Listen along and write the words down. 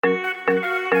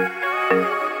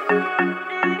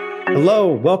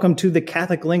Hello, welcome to the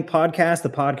Catholic Link podcast, the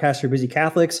podcast for busy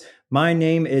Catholics. My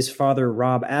name is Father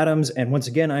Rob Adams, and once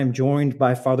again, I am joined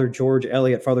by Father George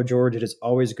Elliott. Father George, it is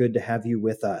always good to have you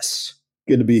with us.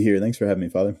 Good to be here. Thanks for having me,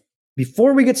 Father.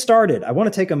 Before we get started, I want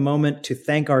to take a moment to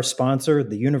thank our sponsor,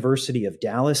 the University of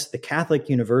Dallas, the Catholic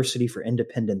University for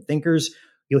Independent Thinkers.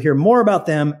 You'll hear more about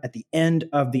them at the end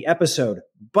of the episode.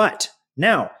 But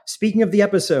now, speaking of the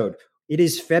episode, it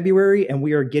is February and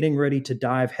we are getting ready to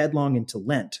dive headlong into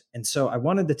Lent. And so I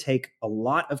wanted to take a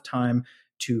lot of time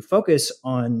to focus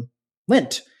on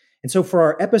Lent. And so for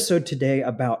our episode today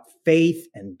about faith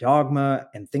and dogma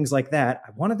and things like that,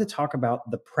 I wanted to talk about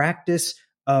the practice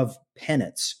of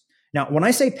penance. Now, when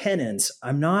I say penance,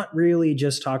 I'm not really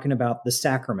just talking about the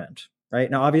sacrament,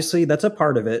 right? Now, obviously that's a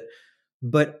part of it,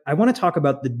 but I want to talk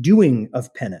about the doing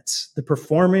of penance, the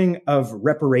performing of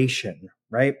reparation,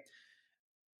 right?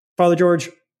 Father George,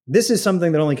 this is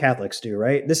something that only Catholics do,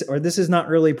 right? This is not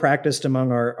really practiced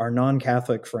among our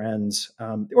non-Catholic friends.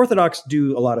 The Orthodox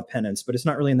do a lot of penance, but it's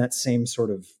not really in that same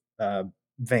sort of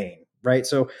vein, right?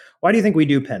 So why do you think we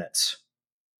do penance?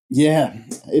 Yeah,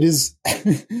 it is.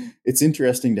 It's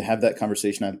interesting to have that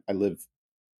conversation. I live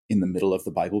in the middle of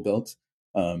the Bible Belt.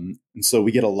 And so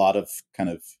we get a lot of kind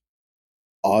of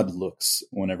odd looks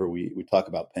whenever we talk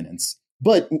about penance.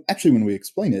 But actually, when we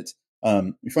explain it,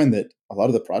 we find that a lot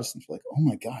of the Protestants are like, oh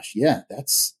my gosh, yeah,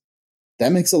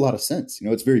 that makes a lot of sense. You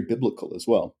know, it's very biblical as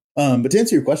well. But to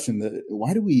answer your question,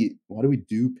 why do we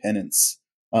do penance?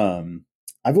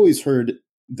 I've always heard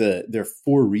there are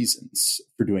 4 reasons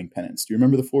for doing penance. Do you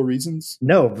remember the 4 reasons?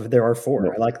 No, there are 4.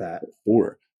 No, I like that.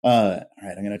 4. All right,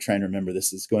 I'm going to try and remember.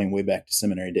 This is going way back to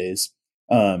seminary days.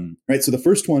 Right. So the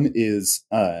first one is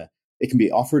it can be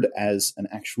offered as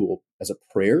a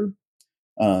prayer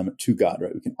to God,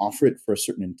 right? We can offer it for a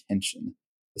certain intention.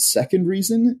 The second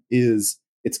reason is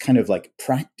it's kind of like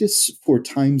practice for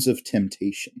times of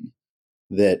temptation,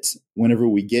 that whenever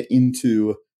we get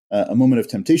into a moment of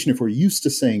temptation, if we're used to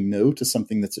saying no to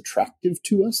something that's attractive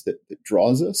to us, that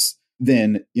draws us,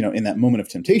 then, you know, in that moment of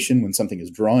temptation, when something is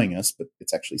drawing us, but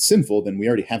it's actually sinful, then we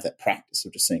already have that practice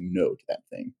of just saying no to that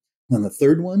thing. And the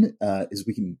third one is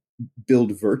we can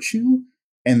build virtue.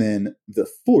 And then the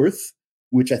fourth,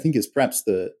 which I think is perhaps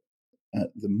the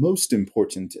most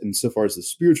important insofar as the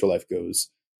spiritual life goes,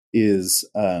 is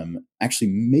actually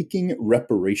making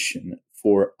reparation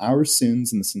for our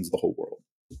sins and the sins of the whole world.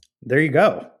 There you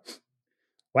go.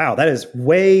 Wow, that is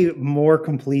way more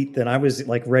complete than I was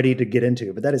ready to get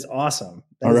into, but that is awesome.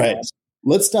 All right, awesome.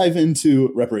 Let's dive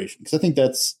into reparation, because I think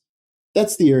that's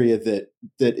the area that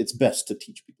it's best to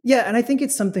teach people. Yeah, and I think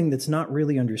it's something that's not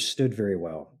really understood very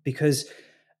well, because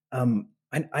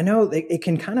I know it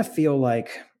can kind of feel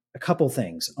like a couple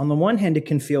things. On the one hand, it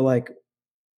can feel like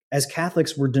as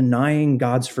Catholics, we're denying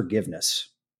God's forgiveness,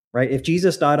 right? If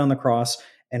Jesus died on the cross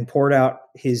and poured out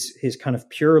his kind of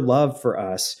pure love for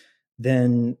us,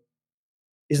 then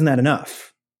isn't that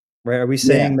enough, right? Are we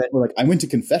saying that we're like, I went to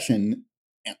confession,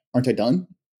 aren't I done?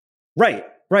 Right.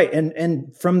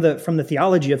 And from the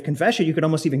theology of confession, you could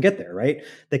almost even get there, right?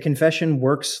 The confession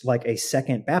works like a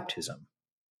second baptism.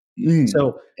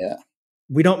 So yeah.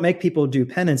 We don't make people do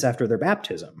penance after their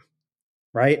baptism,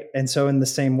 right? And so in the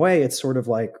same way, it's sort of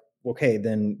like, okay,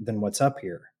 then what's up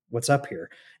here? What's up here?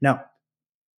 Now,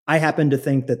 I happen to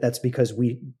think that that's because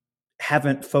we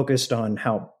haven't focused on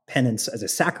how penance as a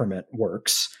sacrament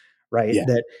works, right? Yeah.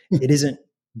 That it isn't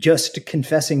just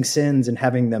confessing sins and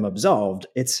having them absolved.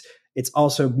 It's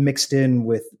also mixed in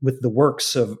with the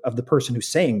works of the person who's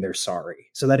saying they're sorry.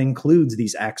 So that includes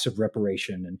these acts of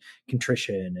reparation and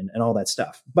contrition and all that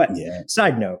stuff. But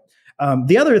Side note,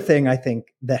 the other thing I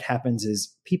think that happens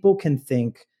is people can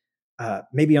think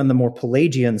maybe on the more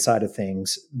Pelagian side of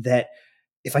things that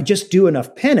if I just do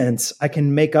enough penance, I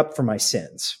can make up for my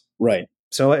sins. Right.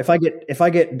 So if I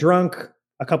get drunk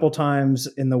a couple times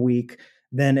in the week,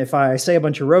 then if I say a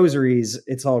bunch of rosaries,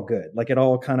 it's all good. Like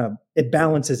it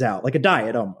balances out, like a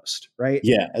diet almost, right?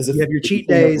 Yeah, as if you have your cheat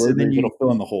days and then it'll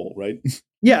fill in the hole, right?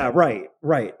 Yeah,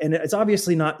 right. And it's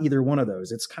obviously not either one of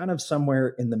those. It's kind of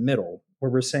somewhere in the middle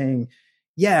where we're saying,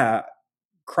 yeah,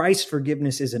 Christ's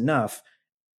forgiveness is enough,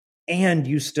 and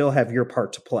you still have your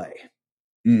part to play.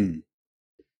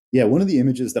 Yeah, one of the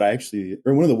images that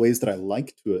one of the ways that I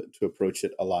like to approach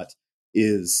it a lot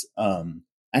is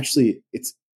actually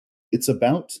it's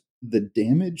about the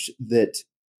damage that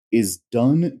is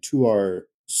done to our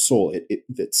soul.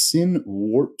 That sin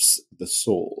warps the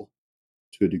soul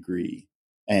to a degree,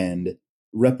 and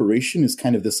reparation is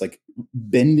kind of this like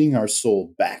bending our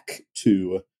soul back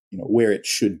to where it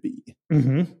should be.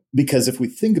 Mm-hmm. Because if we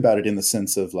think about it in the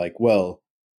sense of like, well,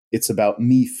 it's about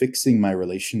me fixing my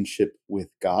relationship with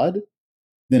God,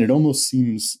 then it almost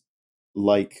seems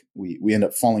like we end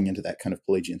up falling into that kind of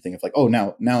Pelagian thing of like, oh,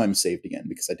 now I'm saved again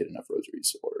because I did enough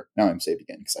rosaries, or now I'm saved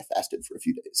again because I fasted for a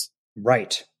few days.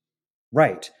 Right.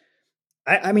 Right.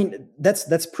 I mean,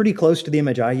 that's pretty close to the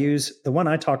image I use. The one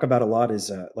I talk about a lot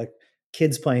is like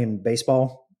kids playing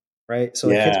baseball, right? So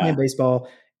like kids playing Yeah. baseball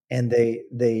and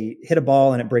they hit a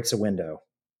ball and it breaks a window,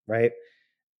 right?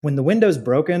 When the window's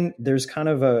broken, there's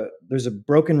a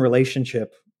broken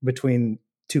relationship between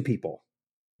two people,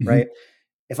 right? Hmm.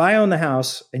 If I own the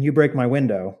house and you break my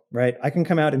window, right, I can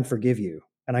come out and forgive you.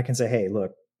 And I can say, hey,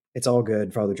 look, it's all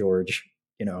good, Father George.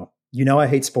 You know I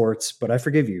hate sports, but I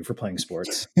forgive you for playing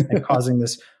sports and causing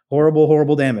this horrible,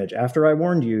 horrible damage after I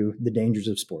warned you the dangers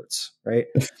of sports, right?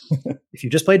 If you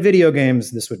just played video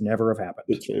games, this would never have happened.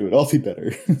 That's right. It would all be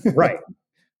better. Right.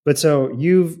 But so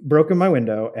you've broken my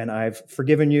window and I've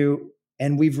forgiven you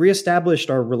and we've reestablished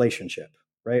our relationship,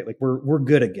 right? Like we're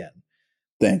good again.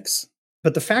 Thanks.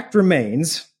 But the fact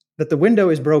remains that the window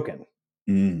is broken.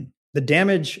 Mm. The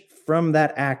damage from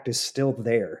that act is still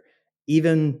there,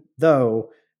 even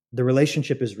though the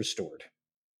relationship is restored,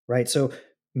 right? So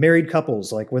married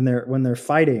couples, like when they're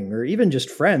fighting, or even just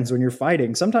friends, when you're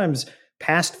fighting, sometimes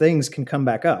past things can come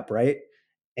back up, right?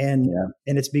 And Yeah.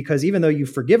 and it's because even though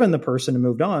you've forgiven the person and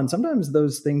moved on, sometimes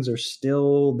those things are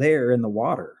still there in the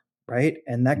water, right?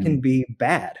 And that can Mm. be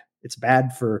bad. It's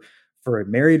bad for a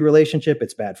married relationship,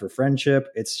 it's bad for friendship,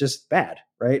 it's just bad,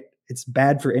 right? It's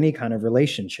bad for any kind of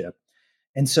relationship.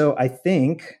 And so I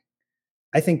think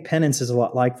penance is a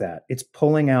lot like that. It's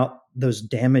pulling out those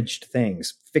damaged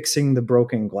things, fixing the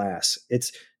broken glass.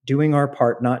 It's doing our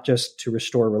part not just to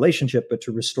restore a relationship, but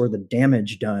to restore the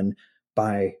damage done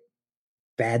by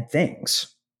bad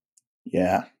things.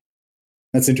 Yeah.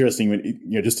 That's interesting.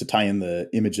 When just to tie in the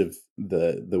image of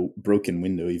the broken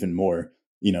window even more,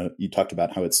 you talked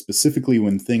about how it's specifically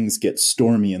when things get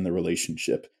stormy in the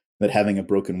relationship that having a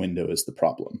broken window is the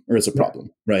problem, or is a Yep. problem,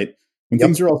 right? When Yep.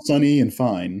 things are all sunny and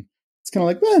fine, it's kind of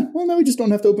like, well, now we just don't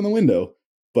have to open the window.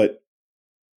 But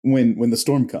when the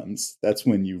storm comes, that's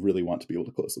when you really want to be able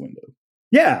to close the window.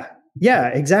 Yeah. Yeah,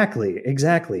 exactly.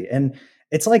 Exactly. And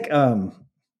it's like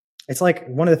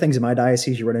one of the things in my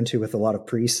diocese you run into with a lot of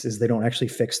priests is they don't actually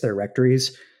fix their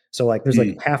rectories. So like there's like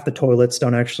Mm. half the toilets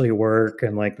don't actually work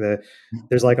and like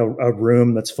there's like a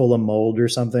room that's full of mold or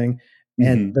something.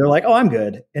 And Hmm. they're like, oh, I'm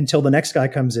good until the next guy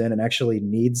comes in and actually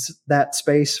needs that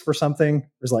space for something.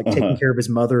 There's like taking Uh-huh. care of his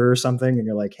mother or something. And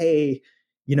you're like, hey,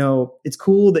 it's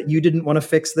cool that you didn't want to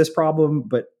fix this problem,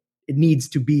 but it needs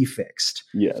to be fixed.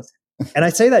 Yes. And I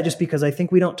say that just because I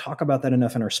think we don't talk about that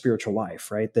enough in our spiritual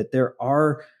life, right? That there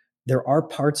are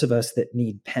parts of us that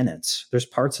need penance. There's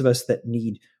parts of us that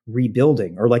need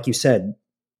rebuilding, or like you said,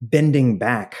 bending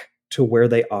back to where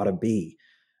they ought to be.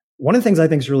 One of the things I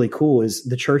think is really cool is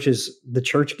the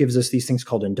church gives us these things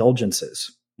called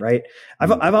indulgences, right?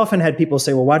 Mm. I've often had people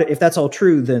say, well, if that's all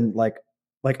true, then like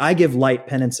I give light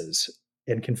penances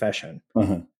in confession.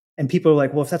 Uh-huh. And people are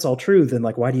like, well, if that's all true, then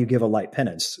like, why do you give a light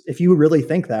penance? If you really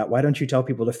think that, why don't you tell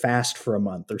people to fast for a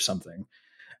month or something?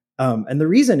 And the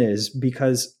reason is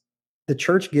because the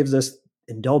church gives us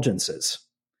indulgences.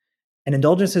 And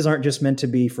indulgences aren't just meant to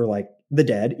be for like the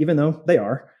dead, even though they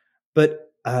are.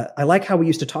 But I like how we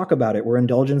used to talk about it, where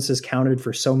indulgences counted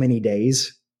for so many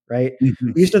days, right?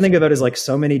 Mhm. We used to think of it as like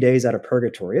so many days out of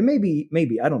purgatory. And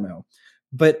maybe, I don't know.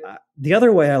 But the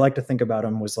other way I like to think about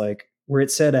them was like where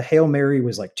it said a Hail Mary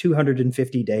was like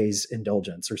 250 days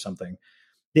indulgence or something.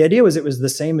 The idea was it was the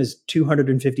same as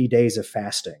 250 days of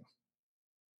fasting,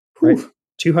 right? Whew.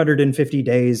 250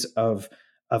 days of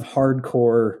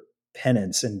hardcore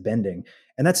penance and bending.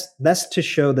 And that's to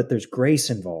show that there's grace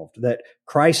involved, that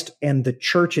Christ and the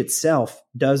church itself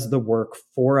does the work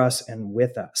for us and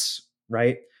with us,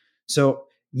 right? So,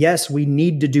 yes, we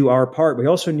need to do our part. We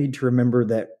also need to remember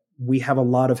that we have a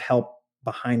lot of help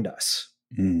behind us.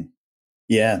 Mm.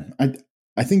 Yeah,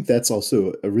 I think that's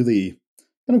also a really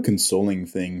kind of consoling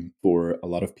thing for a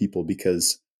lot of people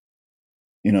because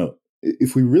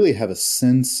if we really have a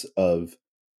sense of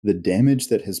the damage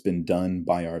that has been done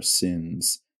by our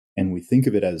sins, and we think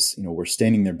of it as we're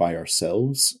standing there by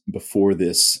ourselves before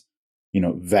this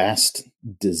vast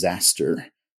disaster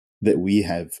that we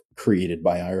have created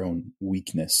by our own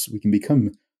weakness, we can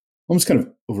become almost kind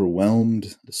of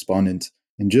overwhelmed, despondent,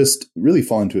 and just really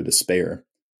fall into a despair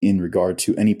in regard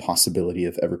to any possibility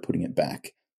of ever putting it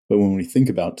back. But when we think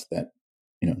about that,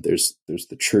 there's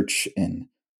the church and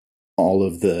all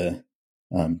of the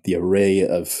array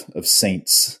of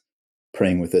saints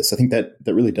praying with us. I think that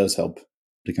really does help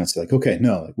to kind of say like, okay,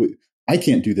 no, I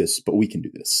can't do this, but we can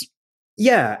do this.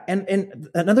 Yeah, and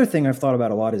another thing I've thought about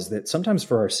a lot is that sometimes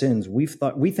for our sins, we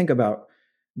think about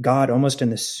God almost in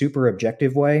this super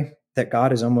objective way, that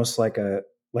God is almost like a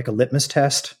litmus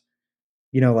test.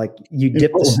 Like you In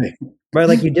dip what this way? right,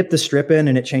 like you dip the strip in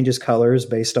and it changes colors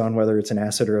based on whether it's an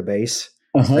acid or a base,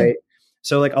 Uh-huh. right?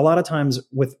 So like a lot of times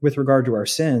with regard to our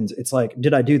sins, it's like,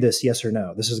 did I do this? Yes or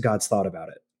no? This is God's thought about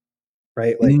it,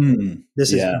 right? Like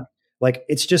this is Yeah. like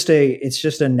it's just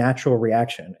a natural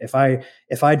reaction. If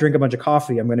I drink a bunch of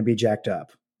coffee, I'm going to be jacked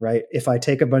up, right? If I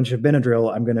take a bunch of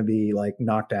Benadryl, I'm going to be like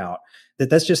knocked out.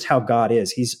 That's just how God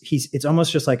is. He's it's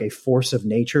almost just like a force of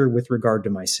nature with regard to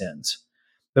my sins.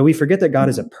 But we forget that God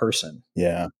is a person,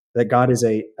 Yeah. that God is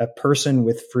a person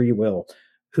with free will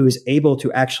who is able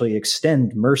to actually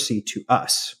extend mercy to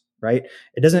us, right?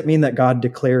 It doesn't mean that God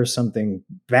declares something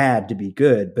bad to be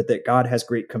good, but that God has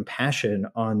great compassion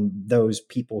on those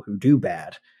people who do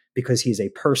bad because he's a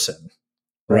person,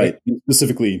 right? Right. He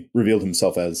specifically revealed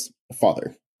himself as a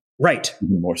father, Right.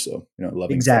 even more so, a loving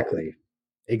father. Exactly.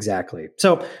 Exactly.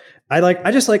 So I like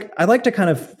to kind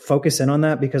of focus in on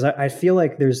that because I feel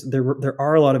like there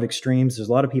are a lot of extremes. There's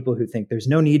a lot of people who think there's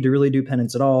no need to really do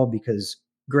penance at all because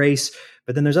grace,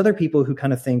 but then there's other people who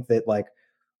kind of think that like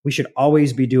we should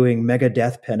always be doing mega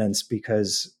death penance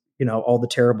because, all the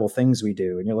terrible things we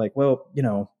do. And you're like, well,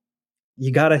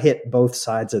 you got to hit both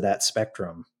sides of that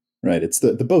spectrum. Right. It's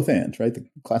the both and, right? The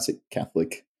classic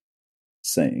Catholic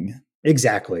saying.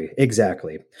 Exactly.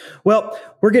 Exactly. Well,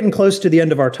 we're getting close to the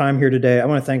end of our time here today. I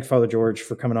want to thank Father George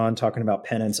for coming on, talking about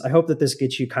penance. I hope that this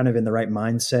gets you kind of in the right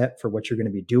mindset for what you're going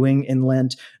to be doing in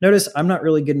Lent. Notice I'm not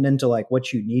really getting into like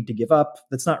what you need to give up.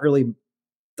 That's not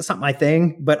my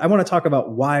thing, but I want to talk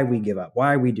about why we give up,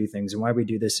 why we do things, and why we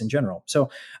do this in general. So,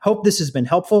 hope this has been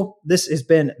helpful. This has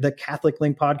been the Catholic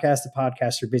Link podcast, the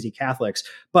podcast for busy Catholics.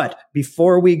 But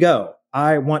before we go,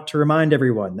 I want to remind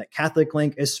everyone that Catholic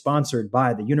Link is sponsored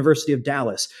by the University of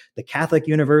Dallas, the Catholic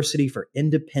University for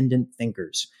Independent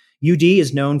Thinkers. UD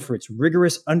is known for its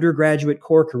rigorous undergraduate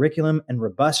core curriculum and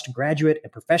robust graduate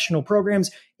and professional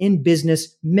programs in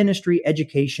business, ministry,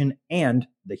 education, and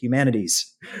the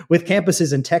humanities. With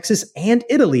campuses in Texas and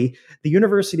Italy, the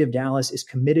University of Dallas is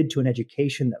committed to an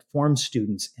education that forms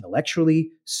students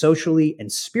intellectually, socially,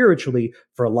 and spiritually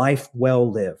for a life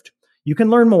well lived. You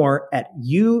can learn more at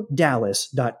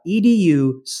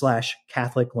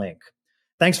udallas.edu/Catholic Link.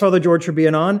 Thanks, Father George, for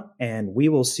being on, and we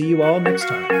will see you all next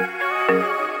time.